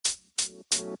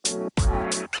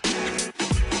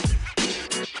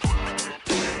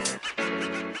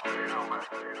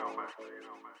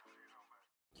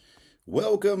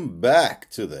Welcome back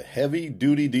to the Heavy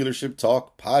Duty Dealership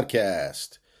Talk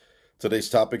podcast. Today's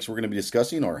topics we're going to be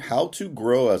discussing are how to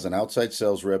grow as an outside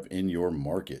sales rep in your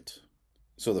market.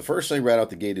 So the first thing right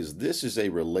out the gate is this is a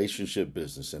relationship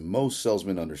business, and most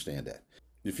salesmen understand that.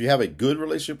 If you have a good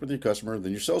relationship with your customer,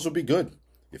 then your sales will be good.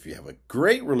 If you have a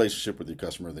great relationship with your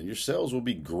customer, then your sales will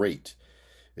be great.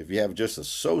 If you have just a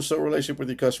so-so relationship with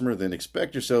your customer, then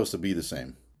expect your sales to be the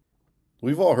same.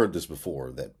 We've all heard this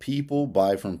before, that people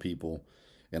buy from people,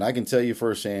 and I can tell you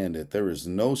firsthand that there is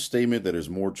no statement that is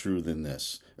more true than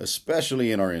this,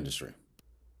 especially in our industry.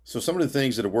 So some of the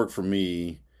things that have worked for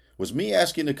me was me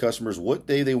asking the customers what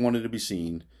day they wanted to be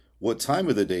seen, what time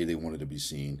of the day they wanted to be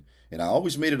seen, and I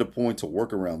always made it a point to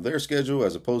work around their schedule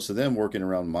as opposed to them working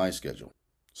around my schedule.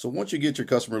 So once you get your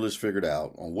customer list figured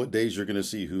out on what days you're going to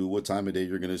see who, what time of day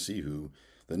you're going to see who,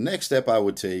 the next step I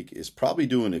would take is probably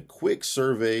doing a quick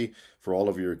survey for all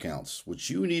of your accounts. What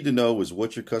you need to know is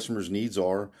what your customers' needs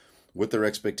are, what their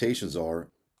expectations are,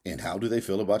 and how do they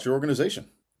feel about your organization.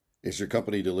 Is your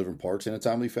company delivering parts in a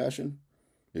timely fashion?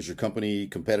 Is your company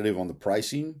competitive on the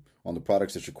pricing, on the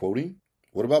products that you're quoting?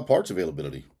 What about parts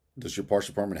availability? Does your parts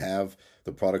department have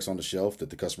the products on the shelf that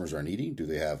the customers are needing? Do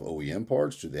they have OEM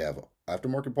parts? Do they have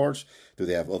aftermarket parts? Do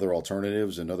they have other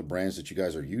alternatives and other brands that you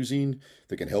guys are using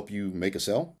that can help you make a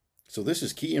sell? So this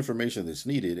is key information that's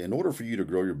needed in order for you to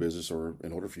grow your business or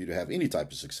in order for you to have any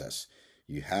type of success.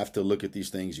 You have to look at these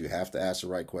things, you have to ask the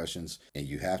right questions, and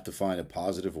you have to find a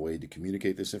positive way to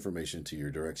communicate this information to your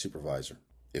direct supervisor.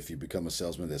 If you become a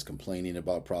salesman that's complaining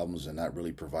about problems and not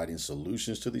really providing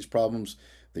solutions to these problems,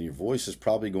 then your voice is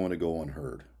probably going to go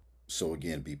unheard. So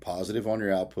again, be positive on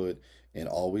your output and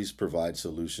always provide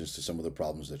solutions to some of the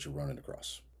problems that you're running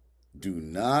across. Do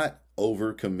not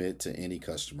overcommit to any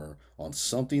customer on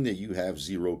something that you have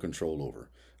zero control over.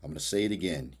 I'm going to say it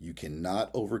again. You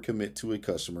cannot overcommit to a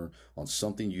customer on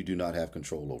something you do not have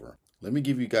control over. Let me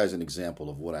give you guys an example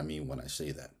of what I mean when I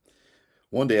say that.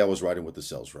 One day I was riding with the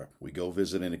sales rep. We go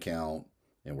visit an account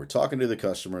and we're talking to the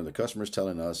customer, and the customer's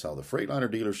telling us how the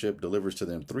Freightliner dealership delivers to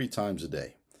them 3 times a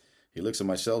day. He looks at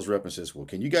my sales rep and says, "Well,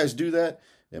 can you guys do that?"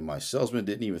 And my salesman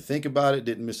didn't even think about it,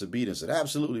 didn't miss a beat, and said,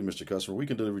 "Absolutely, Mr. Customer, we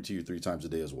can deliver to you 3 times a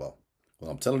day as well."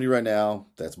 Well, I'm telling you right now,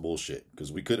 that's bullshit,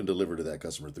 because we couldn't deliver to that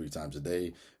customer 3 times a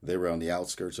day. They were on the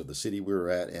outskirts of the city we were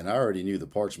at, and I already knew the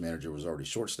parts manager was already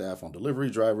short-staffed on delivery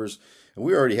drivers, and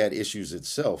we already had issues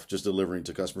itself just delivering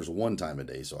to customers 1 time a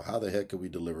day. So how the heck could we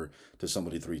deliver to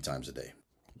somebody 3 times a day?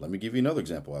 Let me give you another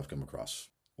example I've come across.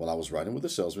 While I was riding with a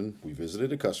salesman, we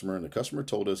visited a customer, and the customer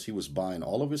told us he was buying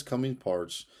all of his coming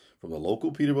parts from the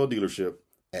local Peterbilt dealership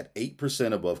at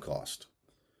 8% above cost.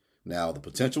 Now, the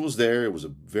potential was there. It was a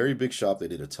very big shop. They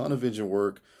did a ton of engine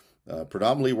work,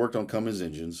 predominantly worked on Cummins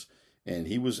engines, and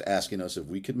he was asking us if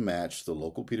we could match the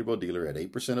local Peterbilt dealer at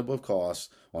 8% above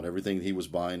cost on everything he was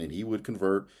buying, and he would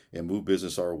convert and move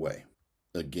business our way.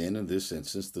 Again, in this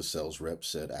instance, the sales rep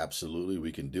said, "Absolutely,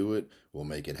 we can do it. We'll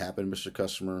make it happen, Mr.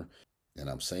 Customer." And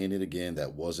I'm saying it again,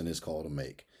 that wasn't his call to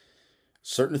make.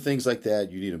 Certain things like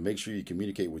that, you need to make sure you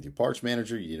communicate with your parts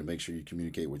manager. You need to make sure you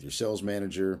communicate with your sales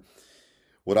manager.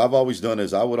 What I've always done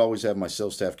is I would always have my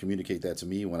sales staff communicate that to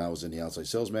me when I was in the outside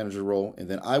sales manager role, and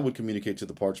then I would communicate to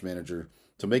the parts manager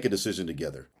to make a decision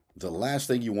together. The last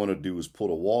thing you want to do is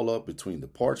put a wall up between the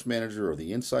parts manager or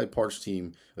the inside parts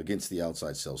team against the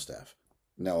outside sales staff.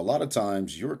 Now, a lot of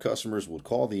times your customers will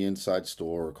call the inside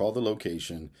store or call the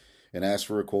location and ask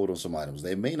for a quote on some items.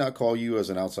 They may not call you as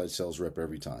an outside sales rep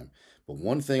every time. But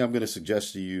one thing I'm going to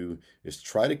suggest to you is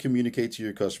try to communicate to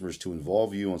your customers to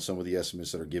involve you on some of the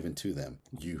estimates that are given to them.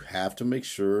 You have to make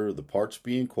sure the parts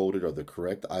being quoted are the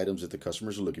correct items that the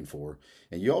customers are looking for.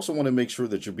 And you also want to make sure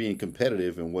that you're being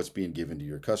competitive in what's being given to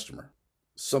your customer.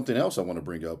 Something else I want to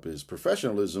bring up is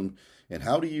professionalism and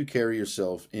how do you carry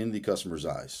yourself in the customer's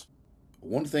eyes.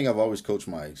 One thing I've always coached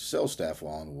my sales staff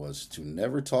on was to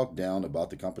never talk down about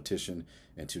the competition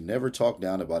and to never talk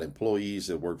down about employees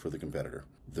that work for the competitor.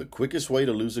 The quickest way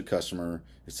to lose a customer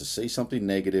is to say something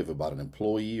negative about an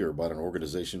employee or about an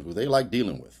organization who they like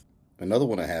dealing with. Another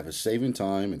one I have is saving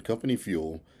time and company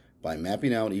fuel by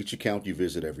mapping out each account you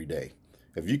visit every day.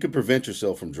 If you could prevent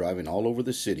yourself from driving all over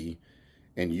the city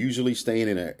and usually staying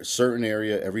in a certain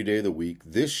area every day of the week,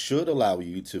 this should allow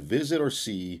you to visit or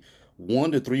see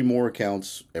 1 to 3 more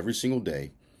accounts every single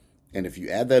day. And if you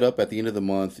add that up at the end of the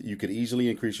month, you could easily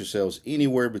increase your sales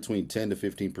anywhere between 10 to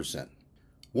 15%.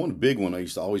 One big one I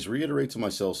used to always reiterate to my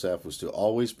sales staff was to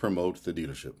always promote the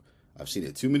dealership. I've seen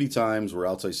it too many times where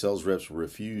outside sales reps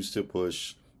refuse to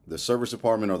push the service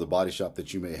department or the body shop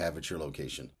that you may have at your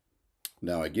location.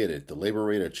 Now, I get it. The labor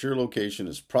rate at your location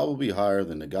is probably higher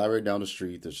than the guy right down the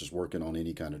street that's just working on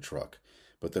any kind of truck.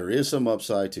 But there is some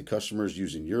upside to customers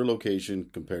using your location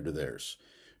compared to theirs.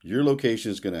 Your location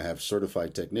is going to have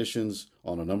certified technicians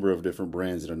on a number of different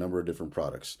brands and a number of different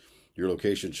products. Your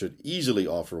location should easily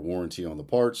offer warranty on the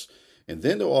parts, and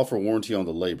then they'll offer warranty on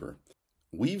the labor.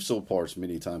 We've sold parts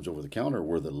many times over the counter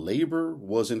where the labor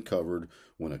wasn't covered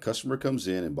when a customer comes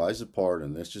in and buys a part,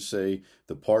 and let's just say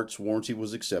the parts warranty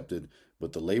was accepted,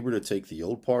 but the labor to take the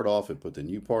old part off and put the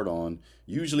new part on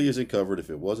usually isn't covered if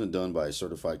it wasn't done by a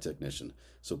certified technician.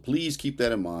 So please keep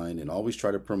that in mind and always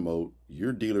try to promote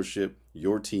your dealership,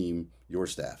 your team, your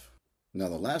staff. Now,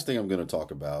 the last thing I'm going to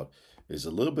talk about is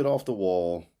a little bit off the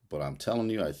wall, but I'm telling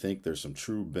you, I think there's some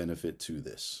true benefit to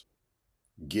this.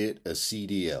 Get a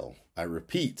CDL. I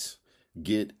repeat,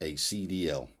 get a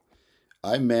CDL.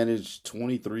 I managed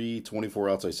 24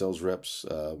 outside sales reps,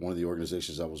 one of the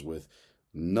organizations I was with.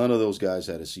 None of those guys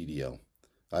had a CDL.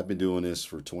 I've been doing this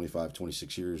for 25,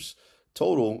 26 years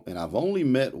total, and I've only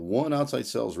met one outside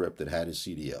sales rep that had his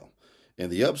CDL. And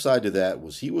the upside to that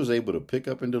was he was able to pick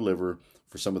up and deliver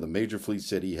for some of the major fleets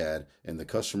that he had, and the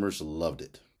customers loved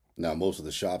it. Now, most of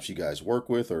the shops you guys work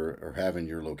with or have in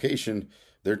your location,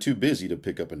 they're too busy to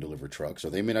pick up and deliver trucks,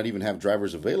 or they may not even have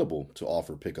drivers available to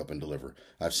offer pick up and deliver.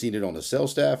 I've seen it on the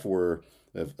sales staff where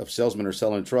if salesmen are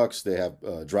selling trucks, they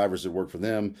have drivers that work for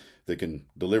them that can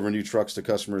deliver new trucks to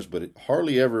customers, but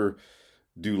hardly ever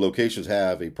do locations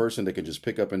have a person that can just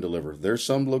pick up and deliver. There's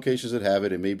some locations that have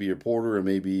it. It may be a porter, it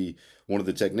may be one of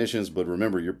the technicians, but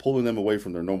remember, you're pulling them away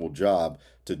from their normal job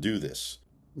to do this.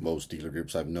 Most dealer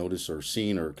groups I've noticed or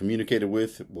seen or communicated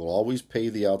with will always pay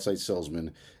the outside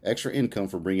salesman extra income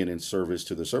for bringing in service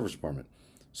to the service department.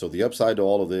 So the upside to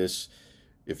all of this,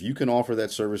 if you can offer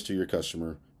that service to your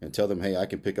customer and tell them, hey, I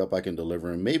can pick up, I can deliver,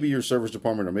 and maybe your service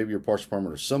department or maybe your parts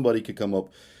department or somebody could come up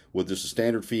with just a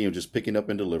standard fee of just picking up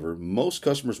and deliver, most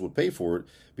customers would pay for it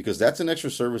because that's an extra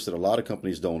service that a lot of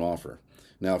companies don't offer.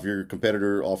 Now, if your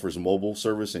competitor offers mobile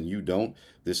service and you don't,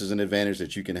 this is an advantage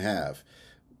that you can have.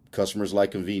 Customers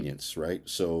like convenience, right?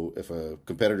 So if a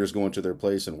competitor is going to their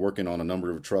place and working on a number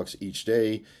of trucks each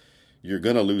day, you're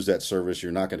going to lose that service.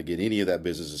 You're not going to get any of that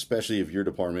business, especially if your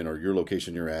department or your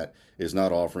location you're at is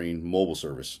not offering mobile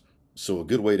service. So a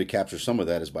good way to capture some of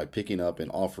that is by picking up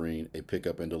and offering a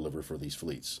pickup and deliver for these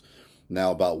fleets.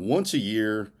 Now, about once a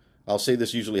year, I'll say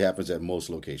this usually happens at most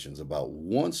locations, about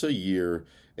once a year,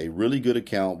 a really good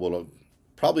account will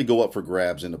probably go up for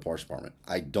grabs in the parts department.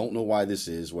 I don't know why this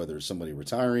is, whether it's somebody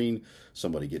retiring,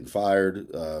 somebody getting fired,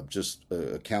 just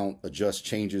account adjust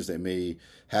changes that may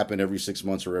happen every 6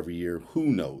 months or every year. Who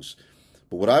knows?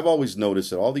 But what I've always noticed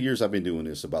that all the years I've been doing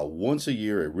this, about once a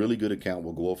year, a really good account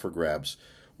will go up for grabs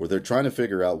where they're trying to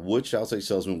figure out which outside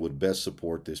salesman would best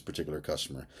support this particular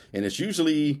customer. And it's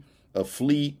usually a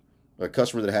fleet, a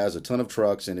customer that has a ton of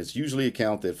trucks, and it's usually an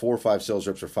account that 4 or 5 sales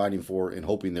reps are fighting for and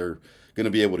hoping they're going to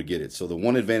be able to get it. So the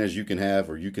one advantage you can have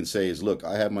or you can say is, look,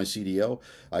 I have my CDL,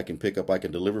 I can pick up, I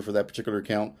can deliver for that particular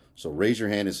account. So raise your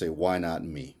hand and say, why not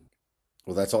me?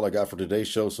 Well, that's all I got for today's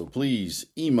show. So please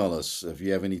email us if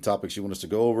you have any topics you want us to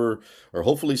go over, or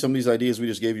hopefully some of these ideas we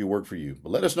just gave you work for you.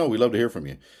 But let us know. We'd love to hear from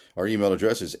you. Our email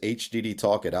address is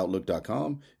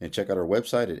hddtalk@outlook.com, and check out our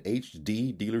website at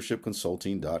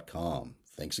hddealershipconsulting.com.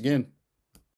 Thanks again.